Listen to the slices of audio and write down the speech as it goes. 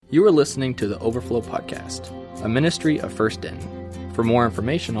You are listening to the Overflow Podcast, a ministry of First Denton. For more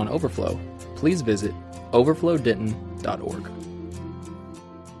information on Overflow, please visit overflowdenton.org.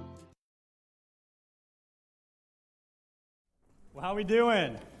 Well, how are we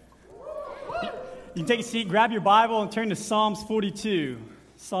doing? You can take a seat, grab your Bible, and turn to Psalms 42.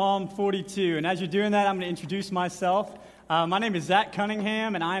 Psalm 42. And as you're doing that, I'm going to introduce myself. My name is Zach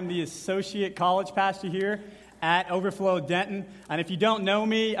Cunningham, and I am the associate college pastor here at Overflow Denton. And if you don't know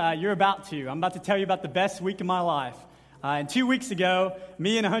me, you're about to. I'm about to tell you about the best week of my life. And 2 weeks ago,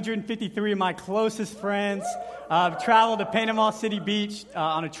 me and 153 of my closest friends traveled to Panama City Beach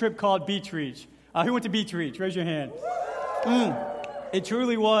on a trip called Beach Reach. Who went to Beach Reach? Raise your hand. It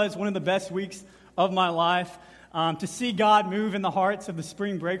truly was one of the best weeks of my life. To see God move in the hearts of the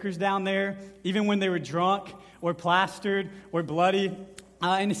spring breakers down there, even when they were drunk or plastered or bloody,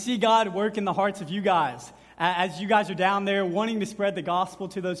 and to see God work in the hearts of you guys as you guys are down there wanting to spread the gospel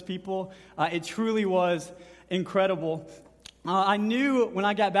to those people. It truly was incredible. I knew when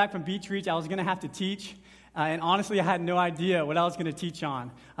I got back from Beach Reach I was going to have to teach, and honestly I had no idea what I was going to teach on,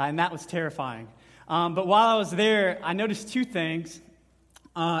 and that was terrifying. But while I was there, I noticed two things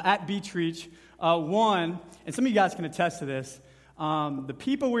at Beach Reach. One, and some of you guys can attest to this, the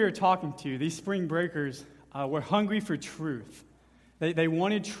people we were talking to, these spring breakers, were hungry for truth. They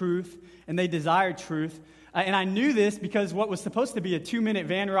wanted truth, and they desired truth. And I knew this because what was supposed to be a 2-minute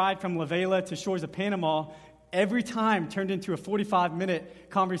van ride from La Vela to shores of Panama every time turned into a 45-minute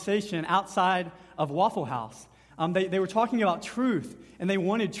conversation outside of Waffle House. They were talking about truth, and they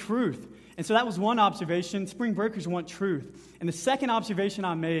wanted truth. And so that was one observation. Spring breakers want truth. And the second observation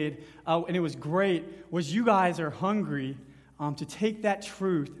I made, and it was great, was you guys are hungry to take that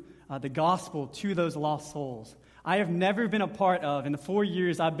truth, the gospel, to those lost souls. I have never been a part of, in the 4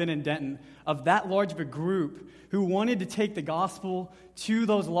 years I've been in Denton, of that large of a group who wanted to take the gospel to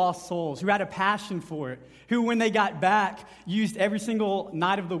those lost souls, who had a passion for it, who, when they got back, used every single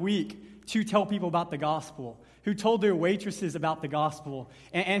night of the week to tell people about the gospel, who told their waitresses about the gospel,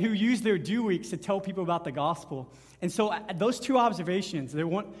 and who used their due weeks to tell people about the gospel. And so those two observations,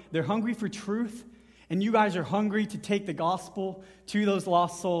 they're hungry for truth, and you guys are hungry to take the gospel to those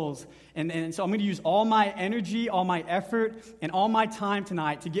lost souls. And so I'm going to use all my energy, all my effort, and all my time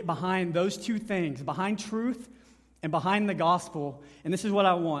tonight to get behind those two things, behind truth and behind the gospel. And this is what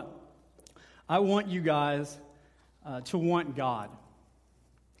I want. I want you guys to want God.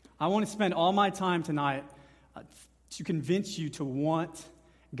 I want to spend all my time tonight to convince you to want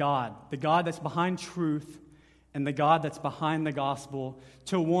God, the God that's behind truth and the God that's behind the gospel,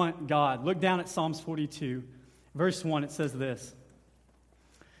 to want God. Look down at Psalms 42, verse 1. It says this: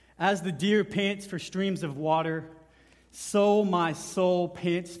 "As the deer pants for streams of water, so my soul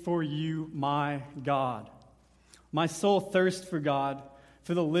pants for you, my God. My soul thirsts for God,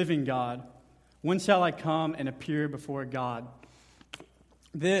 for the living God. When shall I come and appear before God?"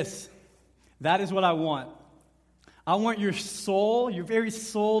 That is what I want. I want your soul, your very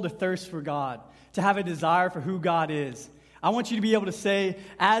soul, to thirst for God, to have a desire for who God is. I want you to be able to say,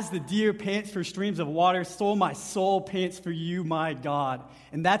 "As the deer pants for streams of water, so my soul pants for you, my God."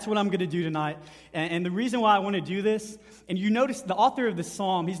 And that's what I'm going to do tonight. And the reason why I want to do this, and you notice the author of this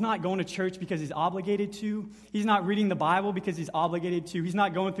psalm, he's not going to church because he's obligated to. He's not reading the Bible because he's obligated to. He's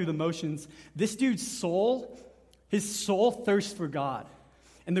not going through the motions. This dude's soul, his soul thirsts for God.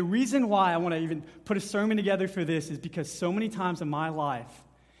 And the reason why I want to even put a sermon together for this is because so many times in my life,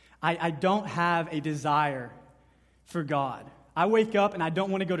 I don't have a desire for God. I wake up and I don't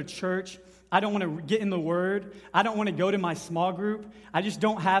want to go to church. I don't want to get in the Word. I don't want to go to my small group. I just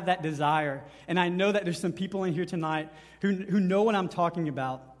don't have that desire. And I know that there's some people in here tonight who know what I'm talking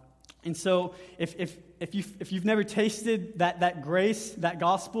about. And so if you've never tasted that grace, that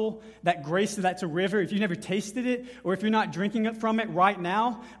gospel, that grace that's a river, if you've never tasted it, or if you're not drinking it from it right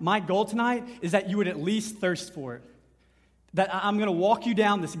now, my goal tonight is that you would at least thirst for it. That I'm going to walk you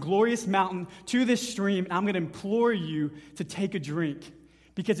down this glorious mountain to this stream, and I'm going to implore you to take a drink,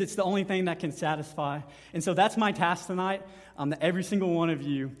 because it's the only thing that can satisfy. And so that's my task tonight, that every single one of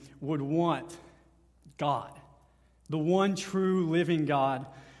you would want God, the one true living God.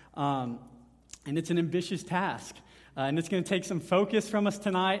 And it's an ambitious task, and it's going to take some focus from us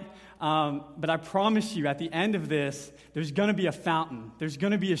tonight, but I promise you, at the end of this, there's going to be a fountain, there's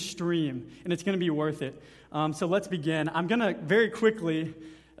going to be a stream, and it's going to be worth it. So let's begin. I'm going to very quickly,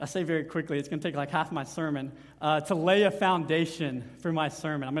 I say very quickly, it's going to take like half my sermon, to lay a foundation for my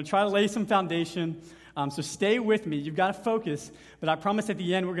sermon. I'm going to try to lay some foundation, so stay with me. You've got to focus, but I promise at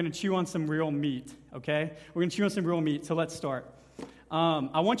the end we're going to chew on some real meat, okay? We're going to chew on some real meat, so let's start.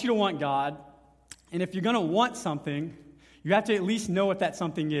 I want you to want God, and if you're going to want something, You have to at least know what that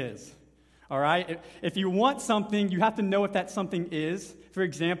something is. All right? If you want something, you have to know what that something is. For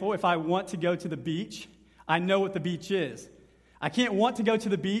example, if I want to go to the beach, I know what the beach is. I can't want to go to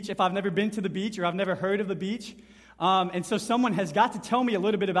the beach if I've never been to the beach or I've never heard of the beach. And so someone has got to tell me a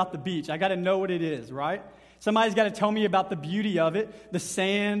little bit about the beach. I got to know what it is, right? Somebody's got to tell me about the beauty of it, the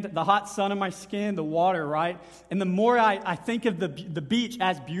sand, the hot sun on my skin, the water, right? And the more I think of the beach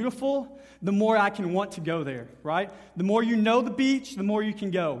as beautiful, the more I can want to go there, right? The more you know the beach, the more you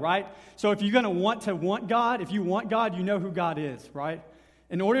can go, right? So if you're going to want God, if you want God, you know who God is, right?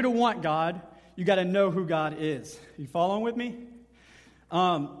 In order to want God, you got to know who God is. You following with me?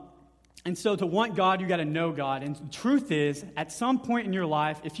 And so to want God, you got to know God. And the truth is, at some point in your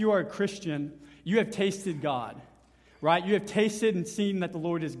life, if you are a Christian, you have tasted God, right? You have tasted and seen that the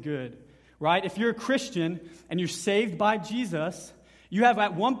Lord is good, right? If you're a Christian and you're saved by Jesus, you have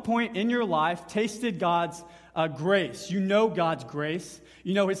at one point in your life tasted God's grace. You know God's grace.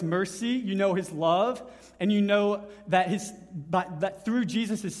 You know His mercy. You know His love. And you know that through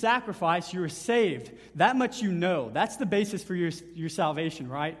Jesus' sacrifice, you are saved. That much you know. That's the basis for your salvation,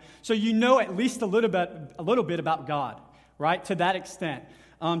 right? So you know at least a little bit about God, right? To that extent.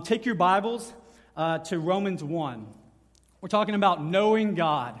 Take your Bibles to Romans 1. We're talking about knowing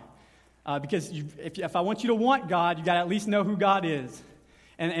God. Because if I want you to want God, you got to at least know who God is.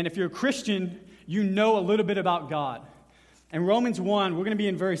 And if you're a Christian, you know a little bit about God. In Romans 1, we're going to be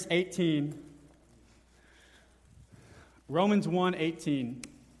in verse 18. Romans 1:18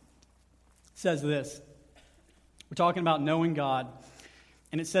 says this. We're talking about knowing God.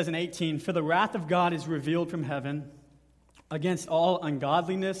 And it says in 18, "For the wrath of God is revealed from heaven against all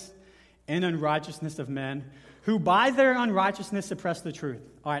ungodliness and unrighteousness of men, who by their unrighteousness suppress the truth."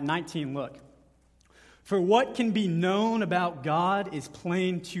 All right, 19, look. "For what can be known about God is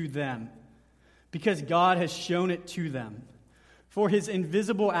plain to them, because God has shown it to them. For His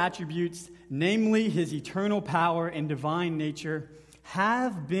invisible attributes, namely His eternal power and divine nature,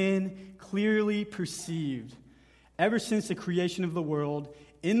 have been clearly perceived ever since the creation of the world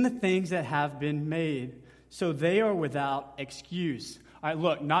in the things that have been made, so they are without excuse." All right,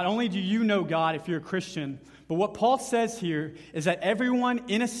 look, not only do you know God if you're a Christian, but what Paul says here is that everyone,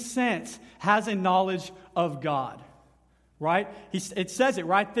 in a sense, has a knowledge of God, right? It says it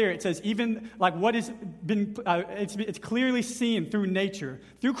right there. It says even like what has been, it's clearly seen through nature.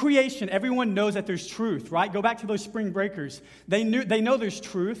 Through creation, everyone knows that there's truth, right? Go back to those spring breakers. They know there's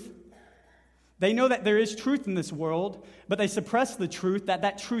truth. They know that there is truth in this world, but they suppress the truth,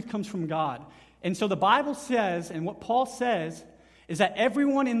 that truth comes from God. And so the Bible says, and what Paul says, is that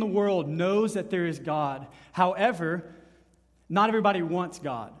everyone in the world knows that there is God. However, not everybody wants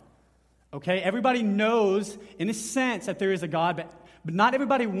God. Okay? Everybody knows, in a sense, that there is a God, but not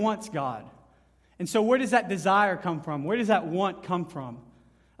everybody wants God. And so where does that desire come from? Where does that want come from?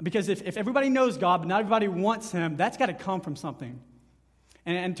 Because if everybody knows God, but not everybody wants Him, that's got to come from something.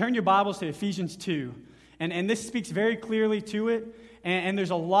 And turn your Bibles to Ephesians 2. And this speaks very clearly to it. And there's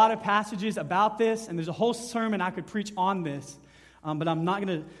a lot of passages about this, and there's a whole sermon I could preach on this. But I'm not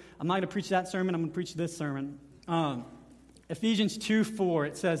gonna preach that sermon. I'm gonna preach this sermon. Ephesians 2:4.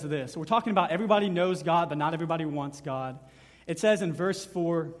 It says this. So we're talking about everybody knows God, but not everybody wants God. It says in verse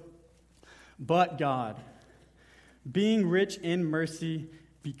 4, "But God, being rich in mercy,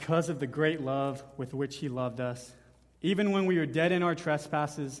 because of the great love with which He loved us, even when we were dead in our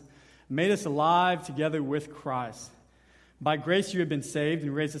trespasses, made us alive together with Christ. By grace you have been saved,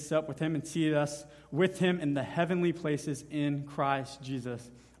 and raised us up with Him and seated us with Him in the heavenly places in Christ Jesus."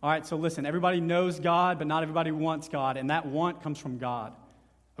 All right, so listen, everybody knows God, but not everybody wants God, and that want comes from God.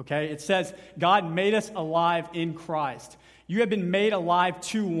 Okay? It says God made us alive in Christ. You have been made alive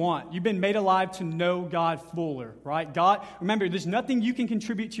to want. You've been made alive to know God fuller, right? God, remember, there's nothing you can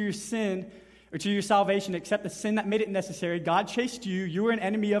contribute to your sin or to your salvation except the sin that made it necessary. God chased you. You were an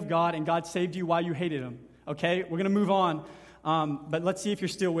enemy of God, and God saved you while you hated Him. Okay? We're going to move on, but let's see if you're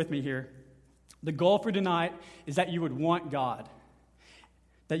still with me here. The goal for tonight is that you would want God.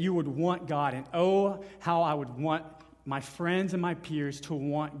 That you would want God. And oh, how I would want my friends and my peers to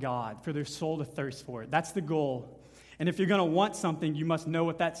want God, for their soul to thirst for it. That's the goal. And if you're going to want something, you must know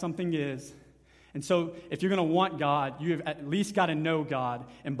what that something is. And so if you're going to want God, you have at least got to know God.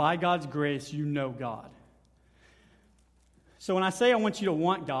 And by God's grace, you know God. So when I say I want you to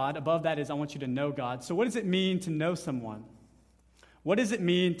want God, above that is I want you to know God. So what does it mean to know someone? What does it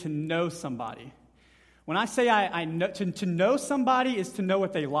mean to know somebody? When I say I know, to know somebody is to know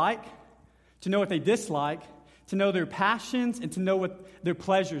what they like, to know what they dislike, to know their passions, and to know what their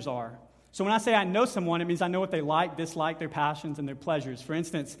pleasures are. So when I say I know someone, it means I know what they like, dislike, their passions, and their pleasures. For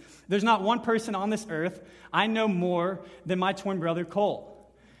instance, there's not one person on this earth I know more than my twin brother, Cole.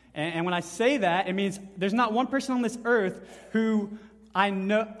 And when I say that, it means there's not one person on this earth who I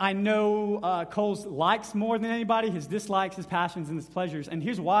know Cole's likes more than anybody, his dislikes, his passions, and his pleasures. And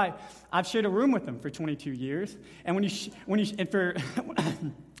here's why. I've shared a room with him for 22 years. And when you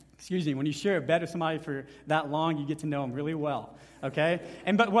share a bed with somebody for that long, you get to know them really well, okay?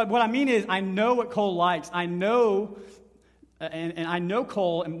 But what I mean is I know what Cole likes. I know, and I know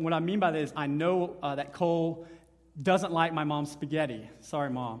Cole, and what I mean by this, I know that Cole doesn't like my mom's spaghetti. Sorry,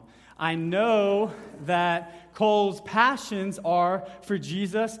 Mom. I know that Cole's passions are for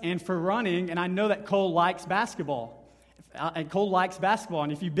Jesus and for running, and I know that Cole likes basketball. And Cole likes basketball,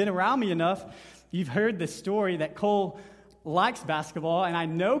 and if you've been around me enough, you've heard the story that Cole likes basketball, and I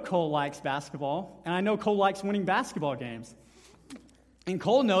know Cole likes basketball, and I know Cole likes winning basketball games. And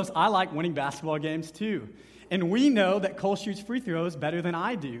Cole knows I like winning basketball games too. And we know that Cole shoots free throws better than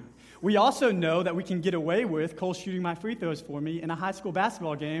I do. We also know that we can get away with Cole shooting my free throws for me in a high school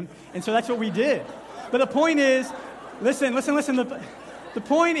basketball game, and so that's what we did. But the point is, listen. The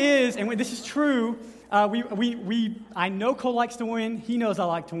point is, and this is true, I know Cole likes to win, he knows I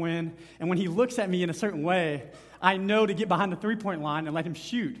like to win, and when he looks at me in a certain way, I know to get behind the three-point line and let him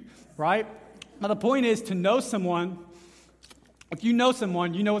shoot, right? Now the point is to know someone. If you know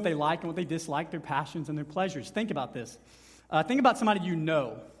someone, you know what they like and what they dislike, their passions and their pleasures. Think about this. Think about somebody you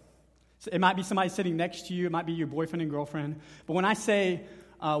know. So it might be somebody sitting next to you. It might be your boyfriend and girlfriend. But when I say,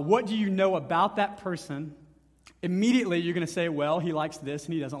 what do you know about that person, immediately you're going to say, well, he likes this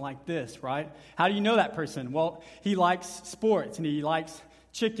and he doesn't like this, right? How do you know that person? Well, he likes sports and he likes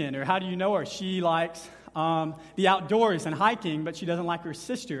chicken. Or how do you know her? She likes the outdoors and hiking, but she doesn't like her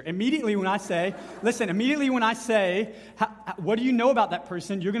sister. Immediately when I say, what do you know about that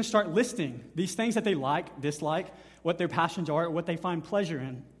person, you're going to start listing these things that they like, dislike, what their passions are, what they find pleasure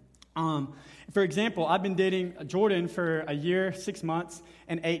in. For example, I've been dating Jordan for a year, 6 months,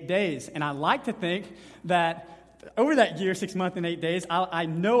 and 8 days, and I like to think that over that year, 6 months, and 8 days, I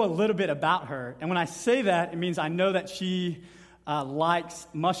know a little bit about her. And when I say that, it means I know that she likes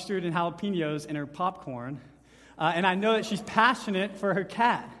mustard and jalapenos in her popcorn, and I know that she's passionate for her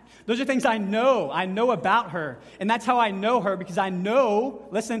cat. Those are things I know about her, and that's how I know her, because I know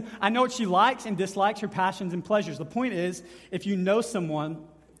what she likes and dislikes, her passions and pleasures. The point is, if you know someone,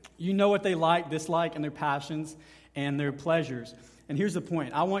 you know what they like, dislike, and their passions and their pleasures. And here's the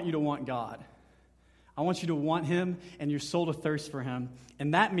point. I want you to want God. I want you to want Him and your soul to thirst for Him.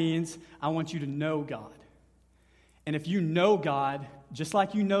 And that means I want you to know God. And if you know God, just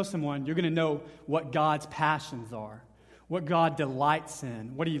like you know someone, you're going to know what God's passions are, what God delights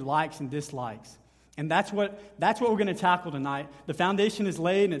in, what He likes and dislikes. And that's what we're going to tackle tonight. The foundation is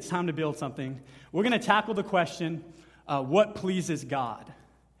laid, and it's time to build something. We're going to tackle the question, what pleases God?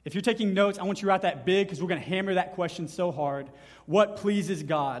 If you're taking notes, I want you to write that big, because we're going to hammer that question so hard. What pleases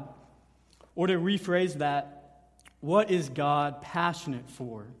God? Or to rephrase that, what is God passionate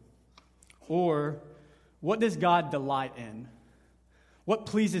for? Or what does God delight in? What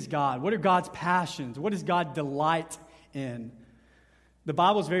pleases God? What are God's passions? What does God delight in? The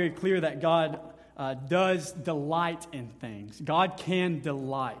Bible is very clear that God does delight in things. God can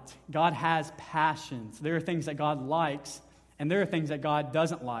delight. God has passions. There are things that God likes, and there are things that God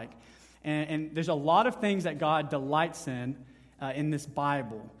doesn't like. And there's a lot of things that God delights in this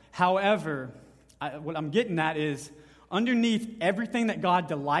Bible. However, what I'm getting at is, underneath everything that God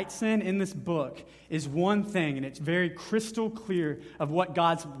delights in this book is one thing, and it's very crystal clear of what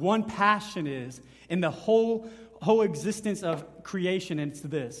God's one passion is in the whole existence of creation, and it's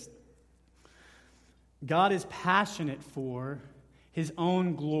this. God is passionate for His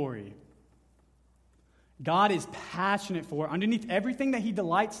own glory. God is passionate for, underneath everything that He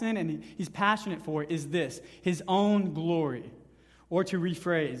delights in and He's passionate for, is this, His own glory. Or to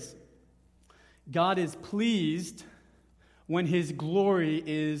rephrase, God is pleased when His glory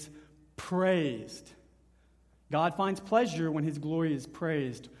is praised. God finds pleasure when His glory is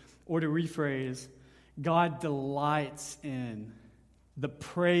praised. Or to rephrase, God delights in the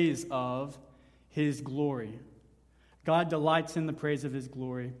praise of His glory. God delights in the praise of His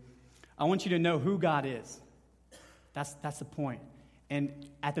glory. I want you to know who God is. That's the point. And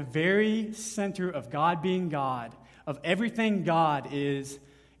at the very center of God being God, of everything God is,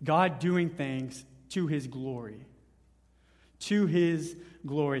 God doing things to His glory. To His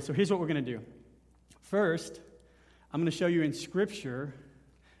glory. So here's what we're going to do. First, I'm going to show you in Scripture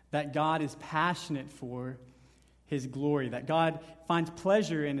that God is passionate for His glory, that God finds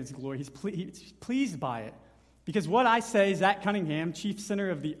pleasure in His glory. He's pleased by it. Because what I say, Zach Cunningham, chief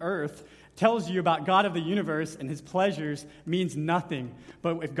sinner of the earth, tells you about God of the universe and his pleasures means nothing.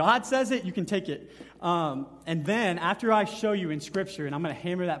 But if God says it, you can take it. And then after I show you in Scripture, and I'm going to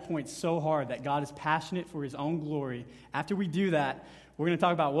hammer that point so hard that God is passionate for his own glory, after we do that, we're going to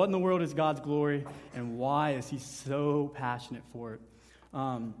talk about what in the world is God's glory and why is he so passionate for it.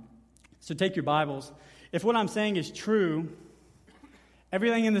 So take your Bibles. If what I'm saying is true,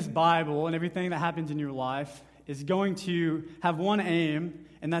 everything in this Bible and everything that happens in your life is going to have one aim,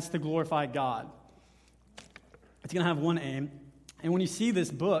 and that's to glorify God. It's going to have one aim. And when you see this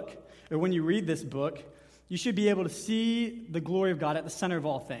book, or when you read this book, you should be able to see the glory of God at the center of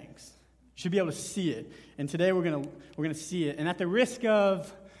all things. You should be able to see it. And today we're going to see it. And at the risk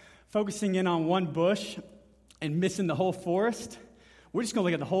of focusing in on one bush and missing the whole forest, we're just going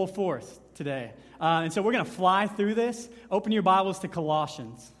to look at the whole forest today. And so we're going to fly through this. Open your Bibles to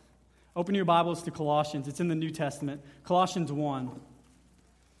Colossians. Open your Bibles to Colossians. It's in the New Testament. Colossians 1.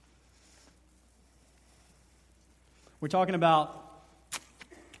 We're talking about,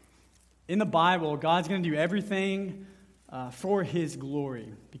 in the Bible, God's going to do everything for his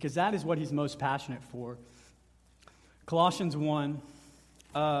glory, because that is what he's most passionate for. Colossians 1,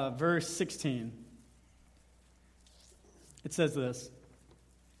 verse 16. It says this: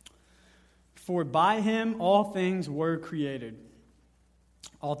 "For by him all things were created.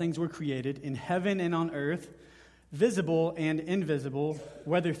 All things were created in heaven and on earth, visible and invisible,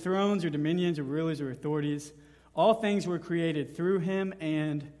 whether thrones or dominions or rulers or authorities. All things were created through him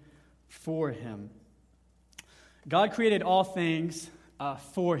and for him." God created all things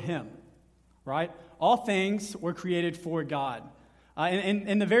for him, right? All things were created for God.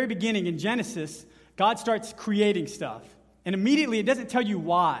 In the very beginning, in Genesis, God starts creating stuff. And immediately, it doesn't tell you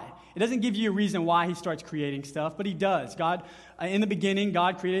why. It doesn't give you a reason why he starts creating stuff, but he does. God, in the beginning,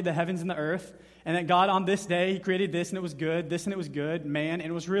 God created the heavens and the earth, and that God on this day, he created this and it was good, this and it was good, man, and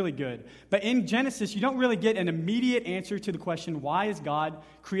it was really good. But in Genesis, you don't really get an immediate answer to the question, why is God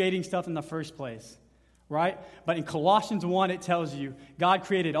creating stuff in the first place, right? But in Colossians 1, it tells you God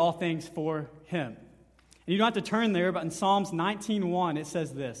created all things for him. And you don't have to turn there, but in Psalms 19:1, it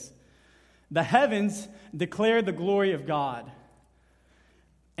says this: "The heavens declare the glory of God,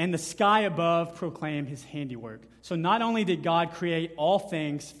 and the sky above proclaim his handiwork." So not only did God create all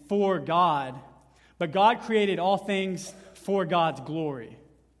things for God, but God created all things for God's glory.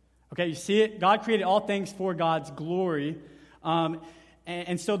 Okay, you see it? God created all things for God's glory.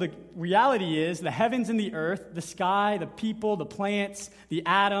 And so the reality is the heavens and the earth, the sky, the people, the plants, the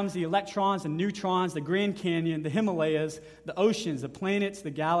atoms, the electrons, the neutrons, the Grand Canyon, the Himalayas, the oceans, the planets,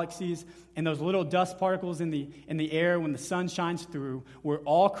 the galaxies, and those little dust particles in the air when the sun shines through were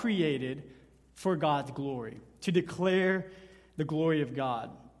all created for God's glory, to declare the glory of God.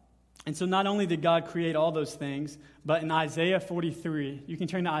 And so not only did God create all those things, but in Isaiah 43, you can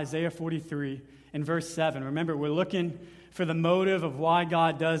turn to Isaiah 43 in verse 7. Remember, we're looking for the motive of why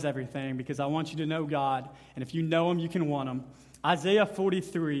God does everything, because I want you to know God, and if you know him, you can want him. Isaiah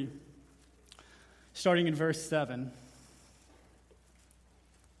 43, starting in verse 7.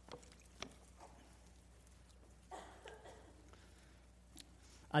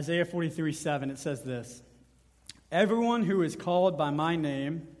 Isaiah 43:7, it says this: "Everyone who is called by my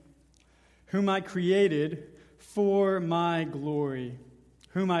name, whom I created for my glory,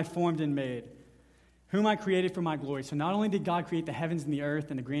 whom I formed and made, whom I created for my glory." So not only did God create the heavens and the earth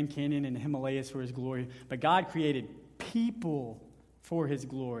and the Grand Canyon and the Himalayas for his glory, but God created people for his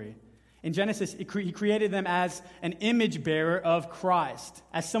glory. In Genesis, he created them as an image bearer of Christ,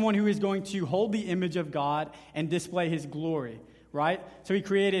 as someone who is going to hold the image of God and display his glory, right? So he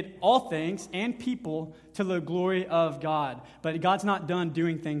created all things and people to the glory of God. But God's not done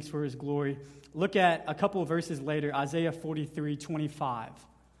doing things for his glory. Look at a couple of verses later, Isaiah 43:25.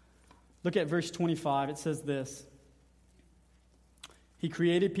 Look at verse 25. It says this: He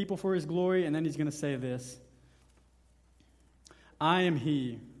created people for his glory, and then he's going to say this: "I am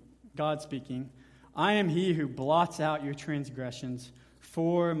he," God speaking, "I am he who blots out your transgressions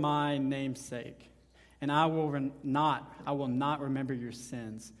for my name's sake, and I will not remember your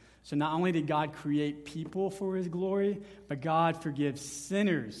sins." So not only did God create people for his glory, but God forgives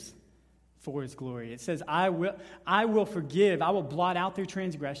sinners for his glory. It says, I will forgive, I will blot out their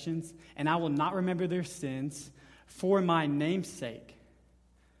transgressions, and I will not remember their sins for my name's sake.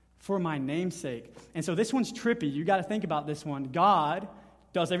 For my name's sake. And so this one's trippy. You got to think about this one. God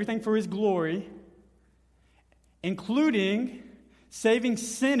does everything for his glory, including saving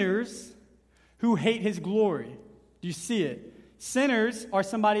sinners who hate his glory. Do you see it? Sinners are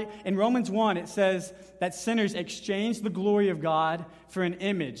somebody, in Romans 1, it says that sinners exchange the glory of God for an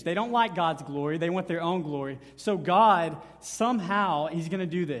image. They don't like God's glory. They want their own glory. So God, somehow, he's going to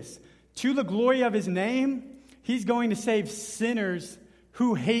do this. To the glory of his name, he's going to save sinners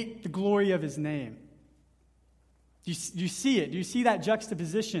who hate the glory of his name. Do you see it? Do you see that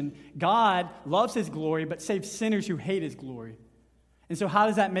juxtaposition? God loves his glory, but saves sinners who hate his glory. And so how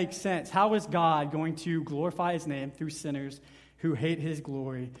does that make sense? How is God going to glorify his name through sinners who hate his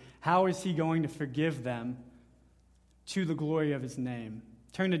glory? How is he going to forgive them to the glory of his name?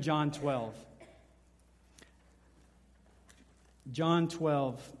 Turn to John 12. John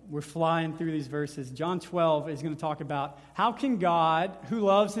 12. We're flying through these verses. John 12 is going to talk about how can God, who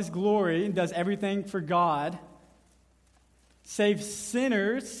loves his glory and does everything for God, save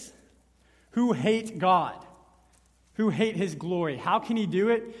sinners who hate God, who hate his glory. How can he do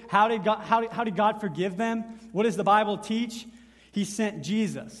it? How did God forgive them? What does the Bible teach? He sent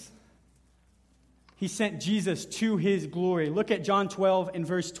Jesus. He sent Jesus to his glory. Look at John 12 in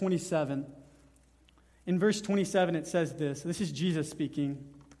verse 27. In verse 27 it says this. This is Jesus speaking.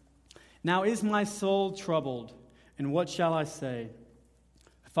 Now is my soul troubled, and what shall I say?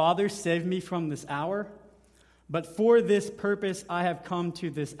 Father, save me from this hour. But for this purpose I have come to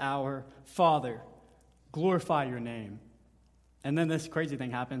this hour. Father, glorify your name. And then this crazy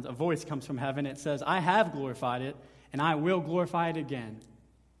thing happens. A voice comes from heaven. It says, I have glorified it, and I will glorify it again.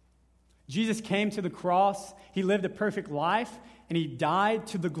 Jesus came to the cross. He lived a perfect life, and he died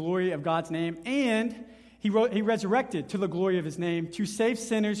to the glory of God's name. And he resurrected to the glory of his name to save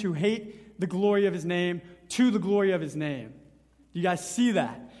sinners who hate the glory of his name to the glory of his name. Do you guys see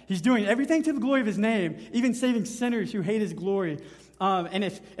that? He's doing everything to the glory of his name, even saving sinners who hate his glory. And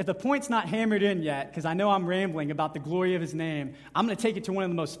if the point's not hammered in yet, because I know I'm rambling about the glory of his name, I'm going to take it to one of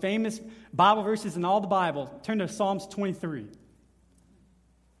the most famous Bible verses in all the Bible. Turn to Psalms 23.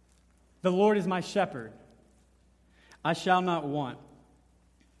 The Lord is my shepherd. I shall not want.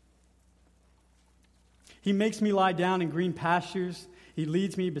 He makes me lie down in green pastures. He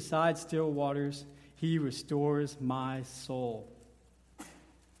leads me beside still waters. He restores my soul.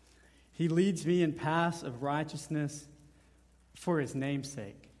 He leads me in paths of righteousness for his name's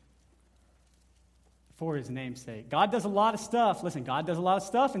sake. For his name's sake. God does a lot of stuff. Listen, God does a lot of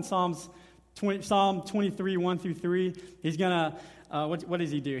stuff in Psalm 23, 1 through 3. He's going to, what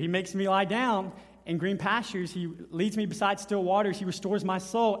does he do? He makes me lie down in green pastures. He leads me beside still waters. He restores my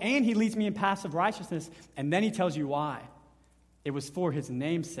soul. And he leads me in paths of righteousness. And then he tells you why. It was for his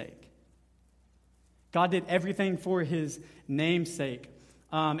name's sake. God did everything for his name's sake.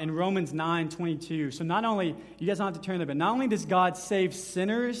 In Romans 9:22. So not only, you guys don't have to turn there, but not only does God save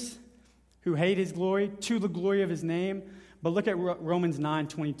sinners who hate his glory to the glory of his name, but look at Romans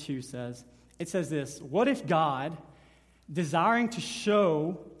 9:22 says. It says this, what if God, desiring to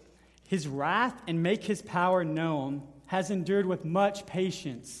show his wrath and make his power known, has endured with much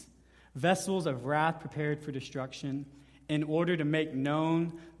patience vessels of wrath prepared for destruction, in order to make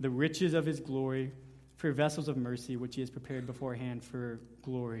known the riches of his glory for vessels of mercy, which he has prepared beforehand for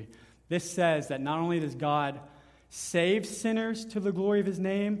glory. This says that not only does God save sinners to the glory of his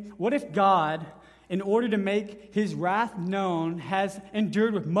name, what if God, in order to make his wrath known, has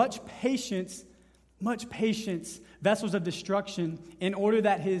endured with much patience, vessels of destruction, in order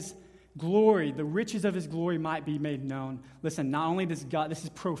that his glory, the riches of his glory, might be made known. Listen, not only does God, this is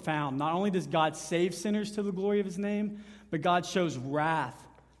profound, not only does God save sinners to the glory of his name, but God shows wrath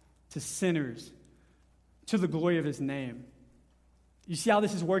to sinners to the glory of his name. You see how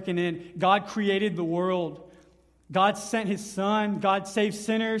this is working in? God created the world. God sent his son. God saved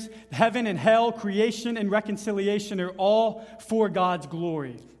sinners. Heaven and hell, creation and reconciliation are all for God's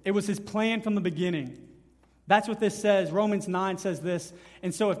glory. It was his plan from the beginning. That's what this says. Romans 9 says this.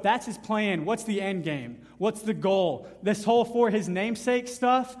 And so if that's his plan, what's the end game? What's the goal? This whole for his namesake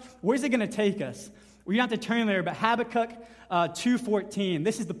stuff, where's it going to take us? We don't have to turn there, but Habakkuk 2:14.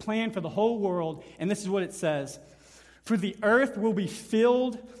 This is the plan for the whole world, and this is what it says. For the earth will be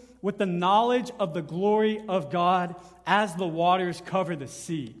filled with the knowledge of the glory of God as the waters cover the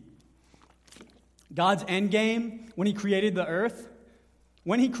sea. God's end game, when he created the earth,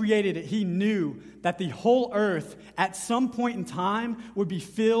 when he created it, he knew that the whole earth at some point in time would be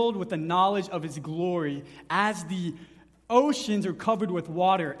filled with the knowledge of his glory as the oceans are covered with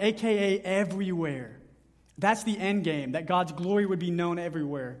water, aka everywhere. That's the end game, that God's glory would be known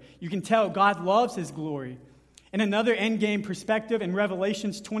everywhere. You can tell God loves his glory. In another end game perspective, in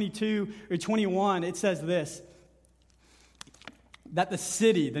Revelations 22 or 21, it says this, that the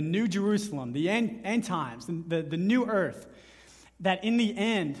city, the new Jerusalem, the end times, the new earth, that in the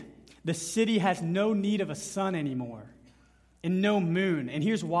end, the city has no need of a sun anymore and no moon. And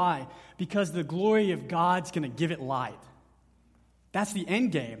here's why. Because the glory of God's going to give it light. That's the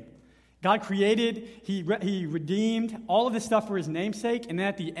end game. God created, he redeemed, all of this stuff for his namesake, and then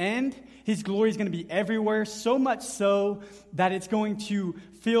at the end, his glory is going to be everywhere, so much so that it's going to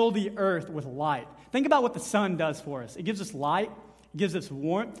fill the earth with light. Think about what the sun does for us. It gives us light, it gives us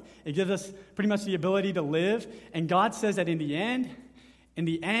warmth, it gives us pretty much the ability to live, and God says that in the end,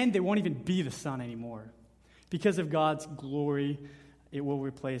 there won't even be the sun anymore. Because of God's glory, it will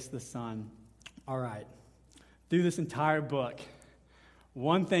replace the sun. All right. Through this entire book,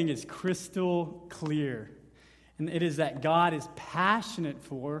 one thing is crystal clear, and it is that God is passionate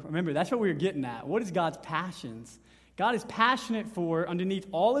for, remember, that's what we were getting at. What is God's passions? God is passionate for, underneath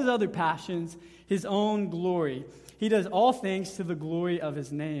all his other passions, his own glory. He does all things to the glory of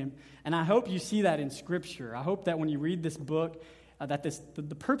his name. And I hope you see that in Scripture. I hope that when you read this book, that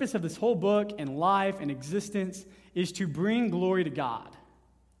the purpose of this whole book and life and existence is to bring glory to God.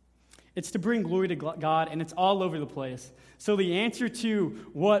 It's to bring glory to God, and it's all over the place. So the answer to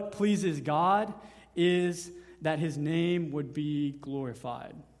what pleases God is that his name would be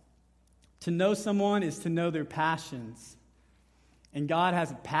glorified. To know someone is to know their passions. And God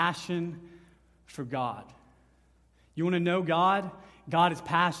has a passion for God. You want to know God? God is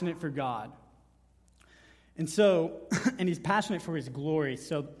passionate for God. And so, and he's passionate for his glory.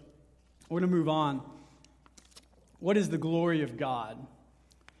 So we're going to move on. What is the glory of God?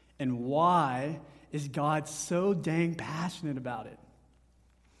 And why is God so dang passionate about it?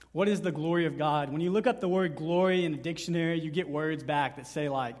 What is the glory of God? When you look up the word glory in the dictionary, you get words back that say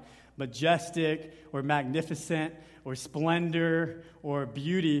like majestic or magnificent or splendor or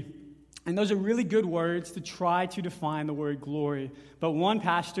beauty. And those are really good words to try to define the word glory. But one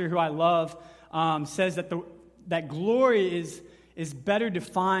pastor who I love says that glory is better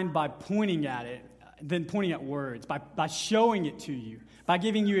defined by pointing at it than pointing at words, by showing it to you, by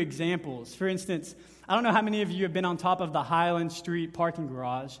giving you examples. For instance, I don't know how many of you have been on top of the Highland Street parking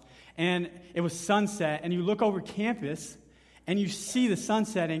garage, and it was sunset, and you look over campus, and you see the sun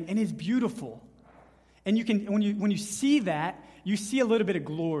setting, and it's beautiful. And you can, when you see that, you see a little bit of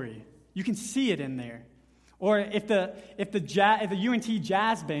glory. You can see it in there. Or if the UNT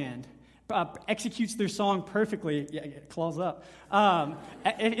jazz band executes their song perfectly, claws up.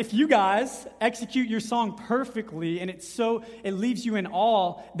 If you guys execute your song perfectly and it leaves you in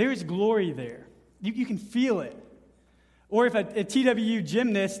awe, there is glory there. You can feel it. Or if a TWU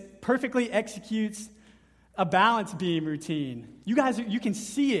gymnast perfectly executes a balance beam routine, you can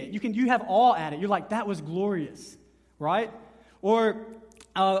see it. You have awe at it. You're like, that was glorious, right? Or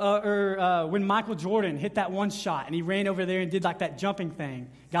when Michael Jordan hit that one shot and he ran over there and did like that jumping thing.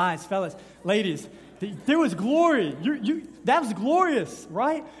 Guys, fellas, ladies, there was glory. That was glorious,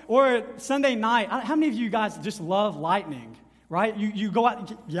 right? Or Sunday night, how many of you guys just love lightning, right? You go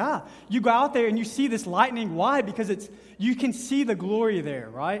out, you go out there and you see this lightning. Why? Because you can see the glory there,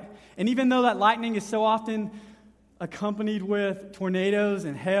 right? And even though that lightning is so often accompanied with tornadoes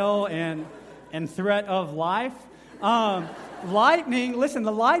and hail and threat of life, lightning, listen,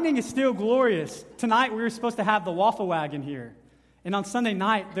 the lightning is still glorious. Tonight we were supposed to have the waffle wagon here. And on Sunday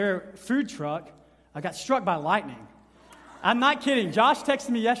night, their food truck got struck by lightning. I'm not kidding. Josh texted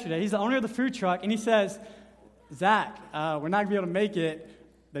me yesterday. He's the owner of the food truck, and he says, Zach, we're not going to be able to make it.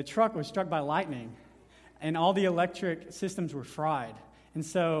 The truck was struck by lightning, and all the electric systems were fried. And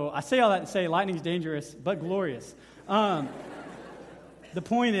so I say all that to say lightning is dangerous, but glorious. The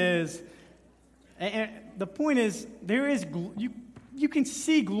point is, there is you can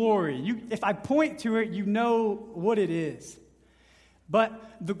see glory. If I point to it, you know what it is. But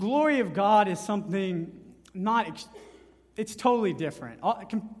the glory of God is something it's totally different.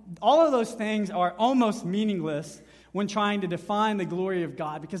 All of those things are almost meaningless when trying to define the glory of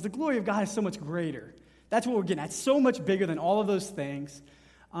God, because the glory of God is so much greater. That's what we're getting at. It's so much bigger than all of those things.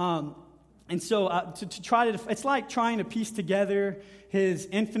 And so to try to, it's like trying to piece together his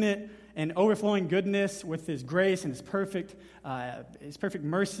infinite and overflowing goodness with his grace and his perfect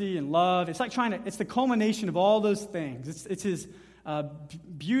mercy and love. It's like it's the culmination of all those things. It's his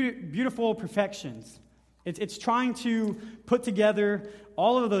beautiful perfections. It's trying to put together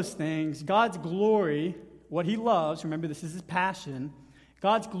all of those things. God's glory, what he loves, remember this is his passion.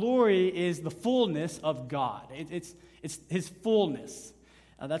 God's glory is the fullness of God. It's his fullness.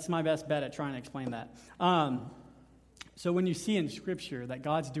 That's my best bet at trying to explain that. So when you see in Scripture that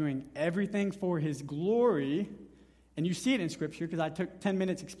God's doing everything for his glory, and you see it in Scripture because I took 10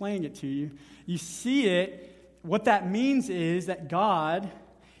 minutes explaining it to you, you see it. What that means is that God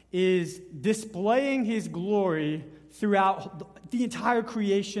is displaying his glory throughout the entire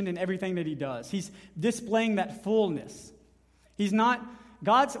creation and everything that he does. He's displaying that fullness. He's not,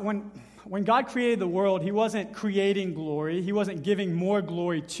 when God created the world, he wasn't creating glory. He wasn't giving more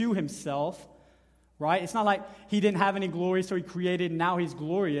glory to himself, right? It's not like he didn't have any glory, so he created, and now he's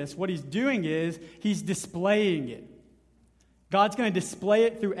glorious. What he's doing is he's displaying it. God's going to display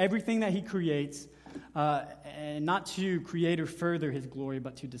it through everything that he creates, and not to create or further his glory,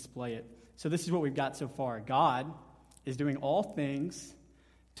 but to display it. So this is what we've got so far. God is doing all things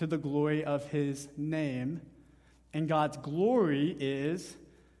to the glory of his name, and God's glory is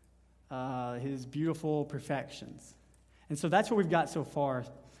his beautiful perfections. And so that's what we've got so far.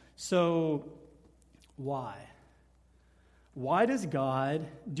 So why? Why does God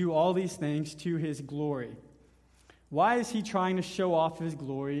do all these things to his glory? Why is he trying to show off his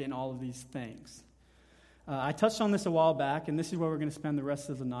glory in all of these things? I touched on this a while back, and this is where we're going to spend the rest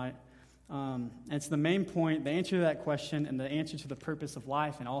of the night. And it's the main point, the answer to that question, and the answer to the purpose of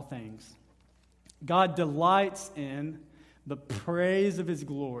life in all things. God delights in the praise of his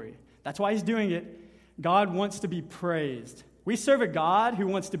glory. That's why he's doing it. God wants to be praised. We serve a God who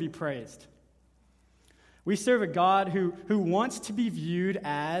wants to be praised. We serve a God who wants to be viewed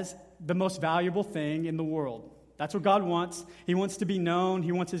as the most valuable thing in the world. That's what God wants. He wants to be known.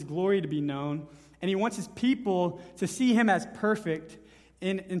 He wants his glory to be known. And he wants his people to see him as perfect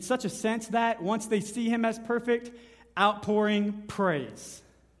in such a sense that once they see him as perfect, outpouring praise.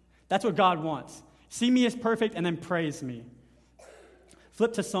 That's what God wants. See me as perfect and then praise me.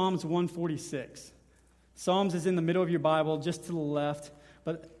 Flip to Psalms 146. Psalms is in the middle of your Bible, just to the left.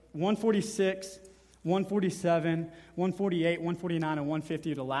 But 146, 147, 148, 149, and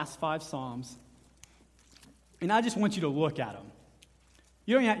 150 are the last 5 Psalms. And I just want you to look at them.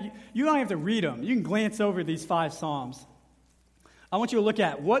 You don't have to read them. You can glance over these 5 Psalms. I want you to look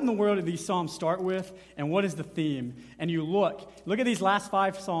at what in the world do these Psalms start with and what is the theme. And you look at these last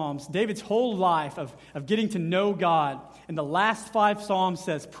 5 Psalms. David's whole life of getting to know God. And the last 5 Psalms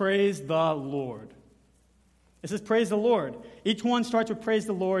says, praise the Lord. It says, praise the Lord. Each one starts with praise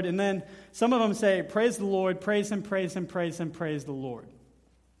the Lord. And then some of them say, praise the Lord, praise him, praise him, praise him, praise the Lord.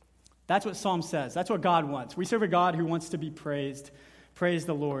 That's what Psalm says. That's what God wants. We serve a God who wants to be praised. Praise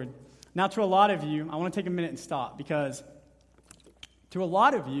the Lord. Now, to a lot of you, I want to take a minute and stop because to a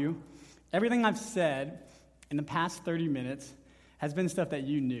lot of you, everything I've said in the past 30 minutes has been stuff that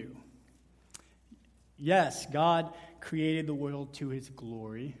you knew. Yes, God created the world to his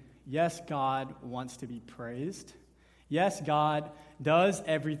glory. Yes, God wants to be praised. Yes, God does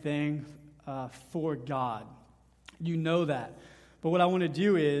everything for God. You know that. But what I want to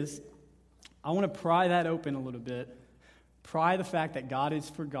do is, I want to pry that open a little bit. Pry the fact that God is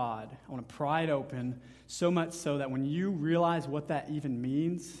for God. I want to pry it open so much so that when you realize what that even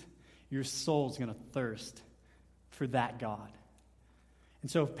means, your soul's going to thirst for that God. And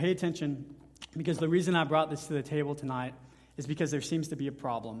so pay attention, because the reason I brought this to the table tonight is because there seems to be a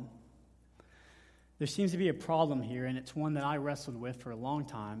problem. There seems to be a problem here, and it's one that I wrestled with for a long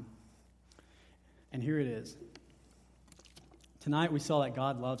time. And here it is. Tonight we saw that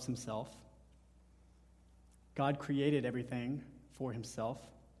God loves himself. God created everything for himself.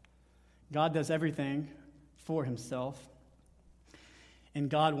 God does everything for himself. And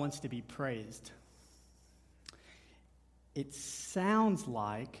God wants to be praised. It sounds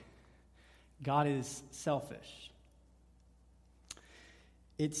like God is selfish.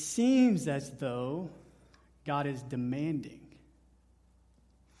 It seems as though God is demanding.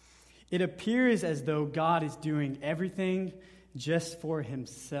 It appears as though God is doing everything just for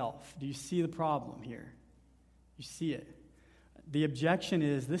himself. Do you see the problem here? You see it. The objection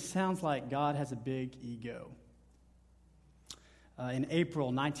is, this sounds like God has a big ego. In April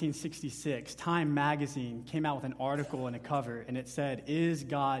 1966, Time magazine came out with an article and a cover, and it said, "Is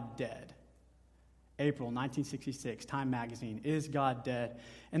God dead?" April 1966, Time magazine, "Is God dead?"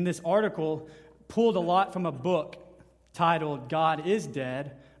 And this article pulled a lot from a book titled "God is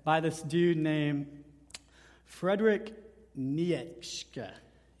Dead" by this dude named Friedrich Nietzsche.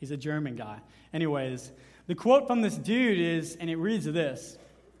 He's a German guy. Anyways, the quote from this dude is, and it reads this: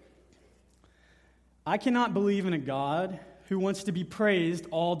 "I cannot believe in a God who wants to be praised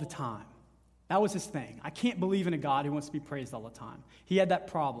all the time." That was his thing. I can't believe in a God who wants to be praised all the time. He had that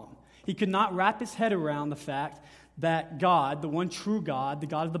problem. He could not wrap his head around the fact that God, the one true God, the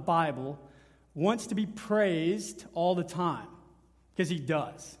God of the Bible, wants to be praised all the time. Because he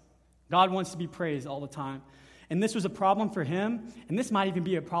does. God wants to be praised all the time. And this was a problem for him, and this might even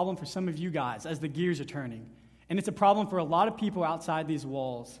be a problem for some of you guys as the gears are turning. And it's a problem for a lot of people outside these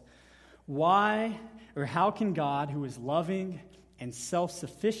walls. Why or how can God, who is loving and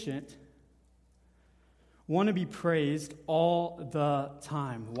self-sufficient, want to be praised all the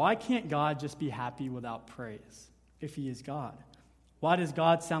time? Why can't God just be happy without praise if he is God? Why does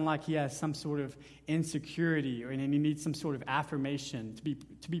God sound like he has some sort of insecurity and he needs some sort of affirmation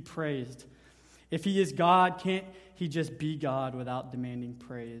to be praised? If he is God, can't he just be God without demanding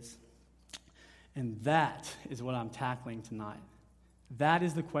praise? And that is what I'm tackling tonight. That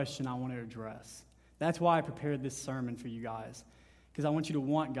is the question I want to address. That's why I prepared this sermon for you guys, because I want you to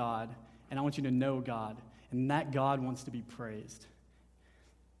want God, and I want you to know God, and that God wants to be praised.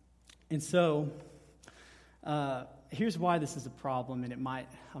 And so, here's why this is a problem, and I'm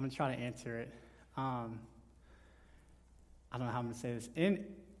going to try to answer it. I don't know how I'm going to say this.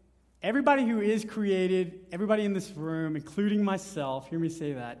 Everybody who is created, everybody in this room, including myself, hear me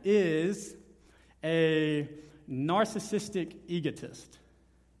say that, is a narcissistic egotist.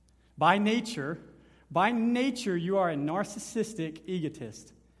 By nature, you are a narcissistic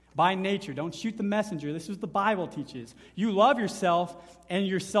egotist. By nature, don't shoot the messenger. This is what the Bible teaches. You love yourself and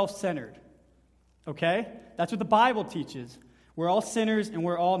you're self-centered. Okay? That's what the Bible teaches. We're all sinners and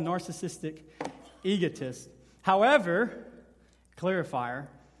we're all narcissistic egotists. However, clarifier,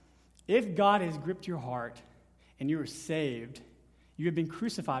 if God has gripped your heart and you are saved, you have been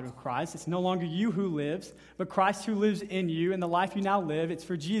crucified with Christ. It's no longer you who lives, but Christ who lives in you, and the life you now live, it's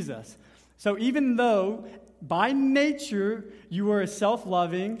for Jesus. So even though by nature you are a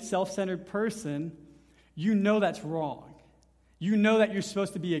self-loving, self-centered person, you know that's wrong. You know that you're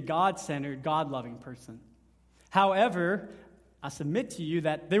supposed to be a God-centered, God-loving person. However, I submit to you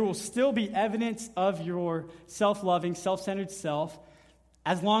that there will still be evidence of your self-loving, self-centered self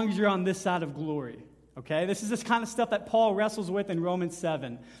as long as you're on this side of glory. Okay? This is this kind of stuff that Paul wrestles with in Romans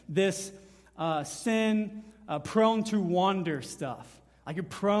 7. This sin, prone to wander stuff. Like you're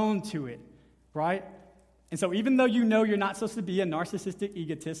prone to it, right? And so even though you know you're not supposed to be a narcissistic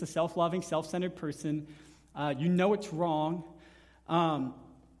egotist, a self-loving, self-centered person, you know it's wrong. And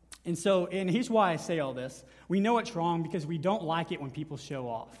here's why I say all this. We know it's wrong because we don't like it when people show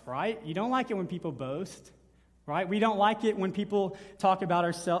off, right? You don't like it when people boast, right? We don't like it when people talk about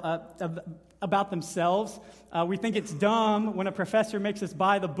themselves. We think it's dumb when a professor makes us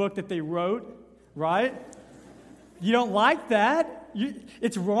buy the book that they wrote, right? You don't like that.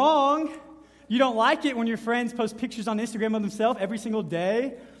 It's wrong. You don't like it when your friends post pictures on Instagram of themselves every single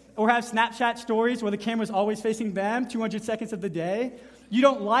day, or have Snapchat stories where the camera's always facing them 200 seconds of the day. You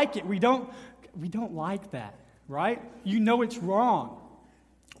don't like it. We don't like that, right? You know it's wrong.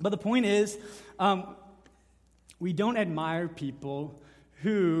 But the point is, we don't admire people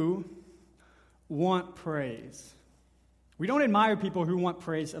who want praise. We don't admire people who want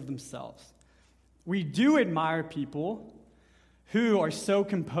praise of themselves. We do admire people who are so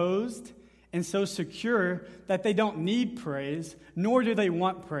composed and so secure that they don't need praise, nor do they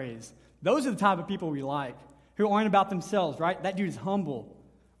want praise. Those are the type of people we like, who aren't about themselves, right? That dude is humble,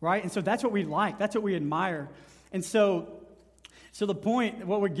 right? And so that's what we like. That's what we admire. And so the point,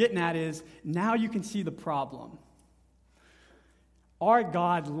 what we're getting at is, now you can see the problem. Our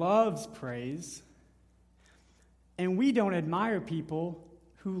God loves praise, and we don't admire people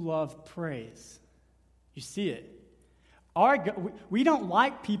who love praise. You see it. We don't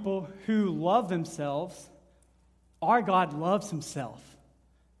like people who love themselves. Our God loves himself.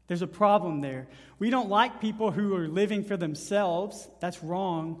 There's a problem there. We don't like people who are living for themselves. That's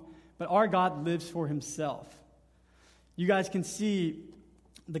wrong. But our God lives for himself. You guys can see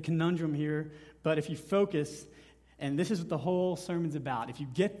the conundrum here, but if you focus, and this is what the whole sermon's about. If you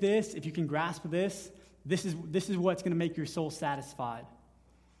get this, if you can grasp this is what's going to make your soul satisfied.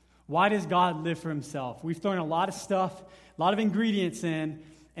 Why does God live for himself? We've thrown a lot of stuff, a lot of ingredients in,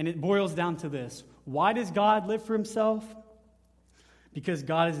 and it boils down to this. Why does God live for himself? Because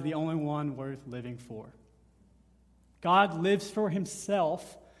God is the only one worth living for. God lives for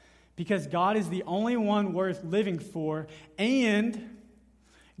himself because God is the only one worth living for, and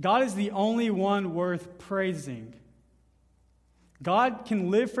God is the only one worth praising. God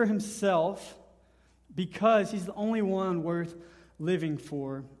can live for himself because he's the only one worth living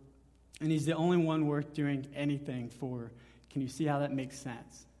for, and he's the only one worth doing anything for. Can you see how that makes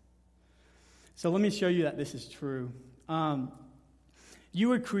sense? So let me show you that this is true. You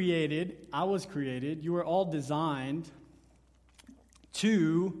were created, I was created, you were all designed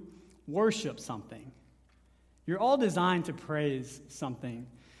to worship something. You're all designed to praise something.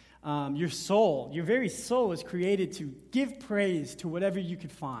 Your soul, your very soul is created to give praise to whatever you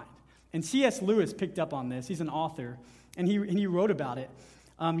could find. And C.S. Lewis picked up on this. He's an author, and he wrote about it.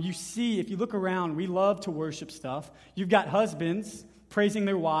 You see, if you look around, we love to worship stuff. You've got husbands praising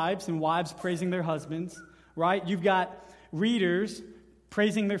their wives and wives praising their husbands, right? You've got readers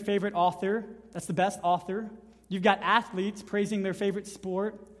praising their favorite author. That's the best author. You've got athletes praising their favorite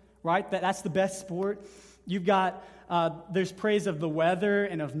sport, right? That's the best sport. You've got, there's praise of the weather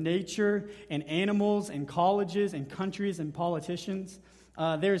and of nature and animals and colleges and countries and politicians.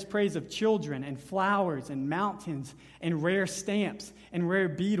 There's praise of children and flowers and mountains and rare stamps and rare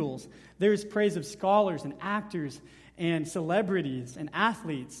beetles. There's praise of scholars and actors and celebrities and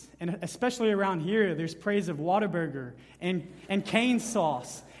athletes. And especially around here, there's praise of Whataburger and cane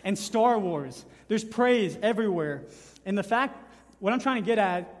sauce and Star Wars. There's praise everywhere. And the fact, what I'm trying to get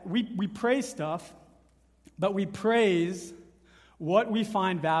at, we praise stuff, but we praise what we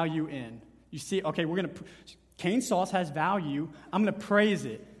find value in. You see, okay, cane sauce has value. I'm going to praise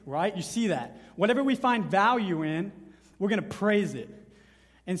it, right? You see that. Whatever we find value in, we're going to praise it.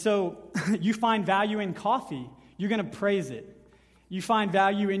 And so you find value in coffee, you're going to praise it. You find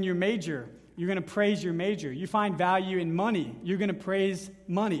value in your major, you're going to praise your major. You find value in money, you're going to praise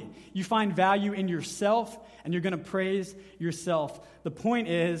money. You find value in yourself, and you're going to praise yourself. The point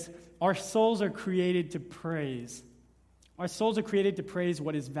is, our souls are created to praise. Our souls are created to praise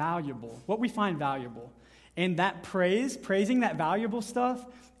what is valuable, what we find valuable. And that praising that valuable stuff,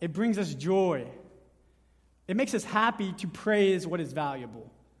 it brings us joy. It makes us happy to praise what is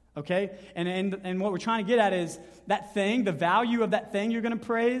valuable, okay? And what we're trying to get at is that thing, the value of that thing you're going to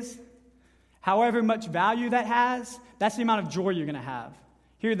praise, however much value that has, that's the amount of joy you're going to have.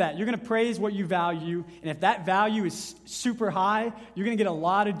 Hear that. You're going to praise what you value, and if that value is super high, you're going to get a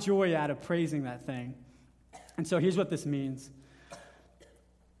lot of joy out of praising that thing. And so here's what this means.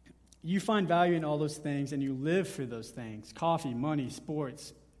 You find value in all those things, and you live for those things. Coffee, money,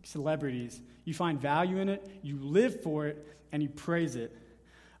 sports, celebrities. You find value in it, you live for it, and you praise it.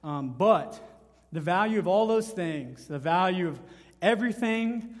 But the value of all those things, the value of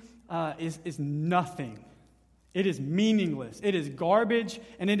everything is nothing. It is meaningless. It is garbage,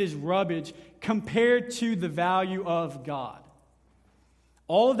 and it is rubbish compared to the value of God.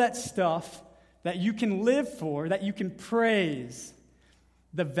 All of that stuff that you can live for, that you can praise,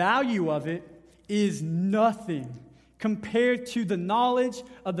 the value of it is nothing compared to the knowledge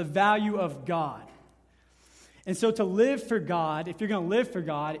of the value of God. And so to live for God, if you're going to live for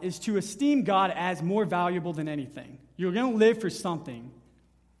God, is to esteem God as more valuable than anything. You're going to live for something.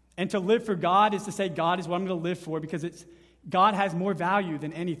 And to live for God is to say, God is what I'm going to live for because God has more value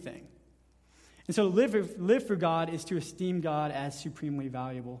than anything. And so to live for God is to esteem God as supremely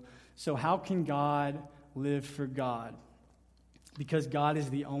valuable. So how can God live for God? Because God is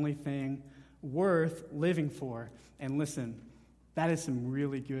the only thing worth living for. And listen, that is some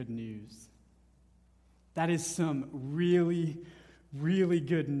really good news. That is some really, really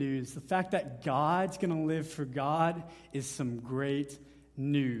good news. The fact that God's going to live for God is some great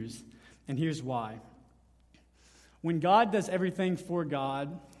news. And here's why. When God does everything for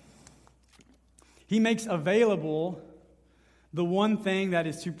God, He makes available the one thing that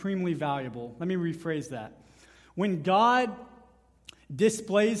is supremely valuable. Let me rephrase that. When God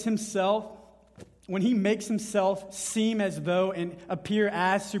displays Himself, when He makes Himself seem as though and appear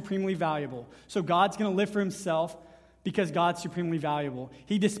as supremely valuable. So God's going to live for Himself because God's supremely valuable.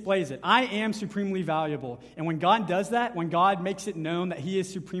 He displays it. I am supremely valuable. And when God does that, when God makes it known that He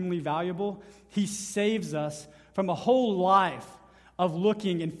is supremely valuable, He saves us from a whole life of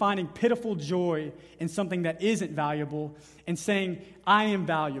looking and finding pitiful joy in something that isn't valuable and saying, I am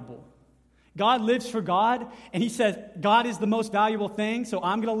valuable. God lives for God, and He says, God is the most valuable thing, so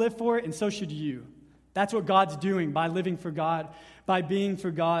I'm going to live for it, and so should you. That's what God's doing by living for God, by being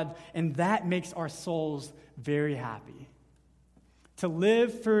for God, and that makes our souls very happy. To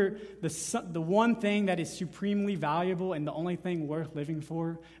live for the one thing that is supremely valuable and the only thing worth living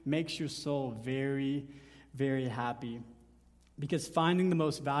for makes your soul very, very happy. Because finding the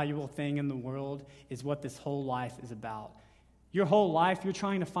most valuable thing in the world is what this whole life is about. Your whole life, you're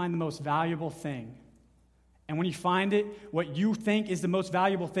trying to find the most valuable thing. And when you find it, what you think is the most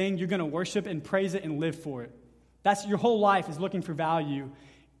valuable thing, you're going to worship and praise it and live for it. That's your whole life is looking for value.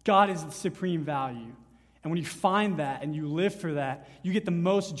 God is the supreme value. And when you find that and you live for that, you get the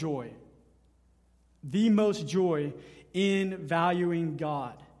most joy. The most joy in valuing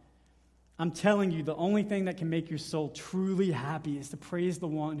God. I'm telling you, the only thing that can make your soul truly happy is to praise the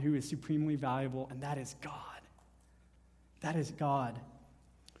one who is supremely valuable, and that is God. That is God.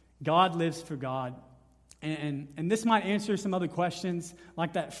 God lives for God. And this might answer some other questions,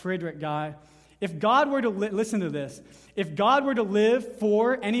 like that Frederick guy. If God were to, listen to this, if God were to live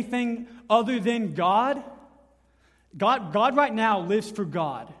for anything other than God right now lives for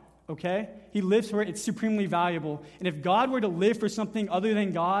God, okay? He lives for it. It's supremely valuable. And if God were to live for something other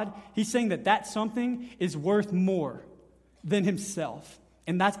than God, He's saying that that something is worth more than Himself.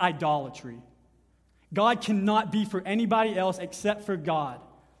 And that's idolatry. God cannot be for anybody else except for God.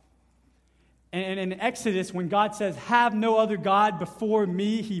 And in Exodus, when God says, have no other God before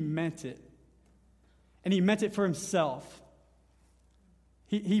me, he meant it. And he meant it for himself.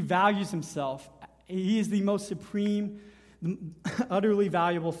 He values himself. He is the most supreme, utterly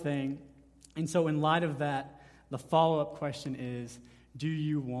valuable thing. And so in light of that, the follow-up question is, do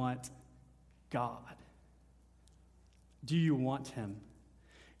you want God? Do you want him?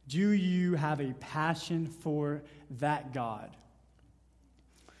 Do you have a passion for that God?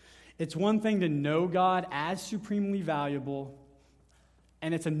 It's one thing to know God as supremely valuable,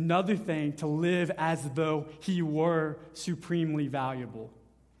 and it's another thing to live as though he were supremely valuable.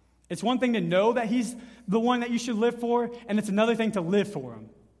 It's one thing to know that he's the one that you should live for, and it's another thing to live for him,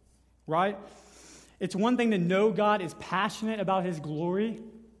 right? It's one thing to know God is passionate about his glory.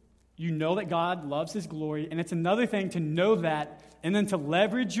 You know that God loves his glory, and it's another thing to know that and then to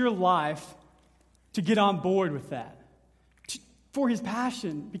leverage your life to get on board with that, for his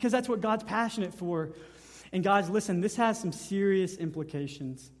passion, because that's what God's passionate for. And guys, listen, this has some serious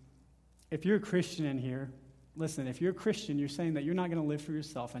implications. If you're a Christian in here, listen, if you're a Christian, you're saying that you're not going to live for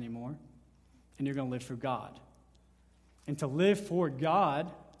yourself anymore, and you're going to live for God. And to live for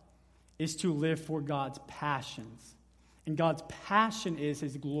God is to live for God's passions. And God's passion is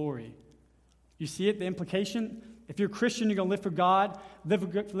his glory. You see it, the implication? If you're a Christian, you're going to live for God.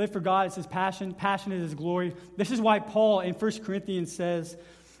 Live for God is his passion. Passion is his glory. This is why Paul in 1 Corinthians says,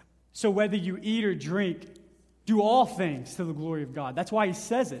 so whether you eat or drink, do all things to the glory of God. That's why he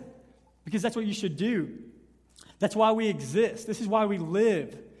says it, because that's what you should do. That's why we exist. This is why we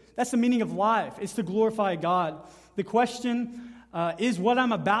live. That's the meaning of life. It's to glorify God. The question is what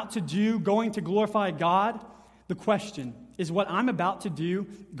I'm about to do going to glorify God? The question is what I'm about to do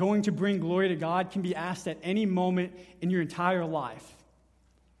going to bring glory to God can be asked at any moment in your entire life.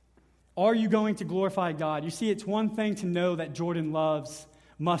 Are you going to glorify God? You see, it's one thing to know that Jordan loves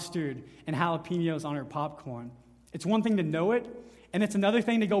mustard and jalapenos on her popcorn. It's one thing to know it, and it's another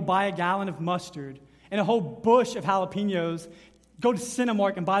thing to go buy a gallon of mustard and a whole bush of jalapenos, go to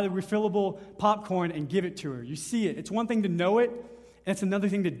Cinemark and buy the refillable popcorn and give it to her. You see it. It's one thing to know it, and it's another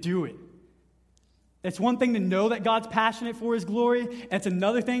thing to do it. It's one thing to know that God's passionate for his glory, and it's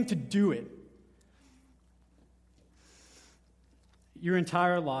another thing to do it. Your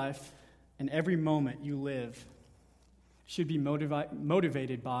entire life and every moment you live should be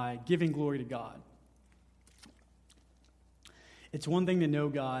motivated by giving glory to God. It's one thing to know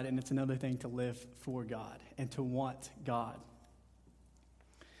God, and it's another thing to live for God and to want God.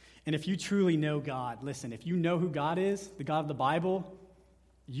 And if you truly know God, listen, if you know who God is, the God of the Bible,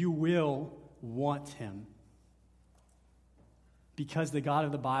 you will want him. Because the God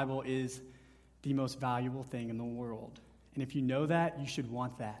of the Bible is the most valuable thing in the world. And if you know that, you should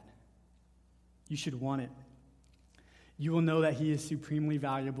want that. You should want it. You will know that he is supremely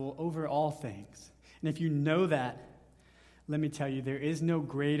valuable over all things. And if you know that, let me tell you, there is no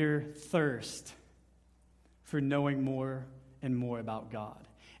greater thirst for knowing more and more about God.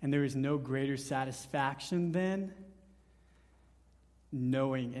 And there is no greater satisfaction than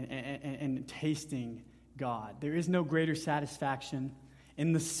knowing and tasting God. There is no greater satisfaction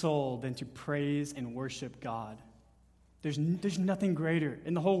in the soul than to praise and worship God. There's nothing greater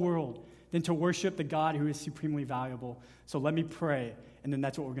in the whole world than to worship the God who is supremely valuable. So let me pray, and then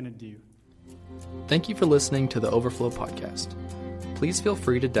that's what we're going to do. Thank you for listening to the Overflow Podcast. Please feel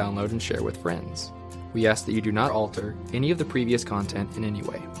free to download and share with friends. We ask that you do not alter any of the previous content in any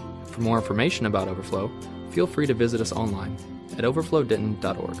way. For more information about Overflow, feel free to visit us online at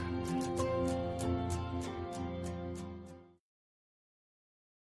overflowdenton.org.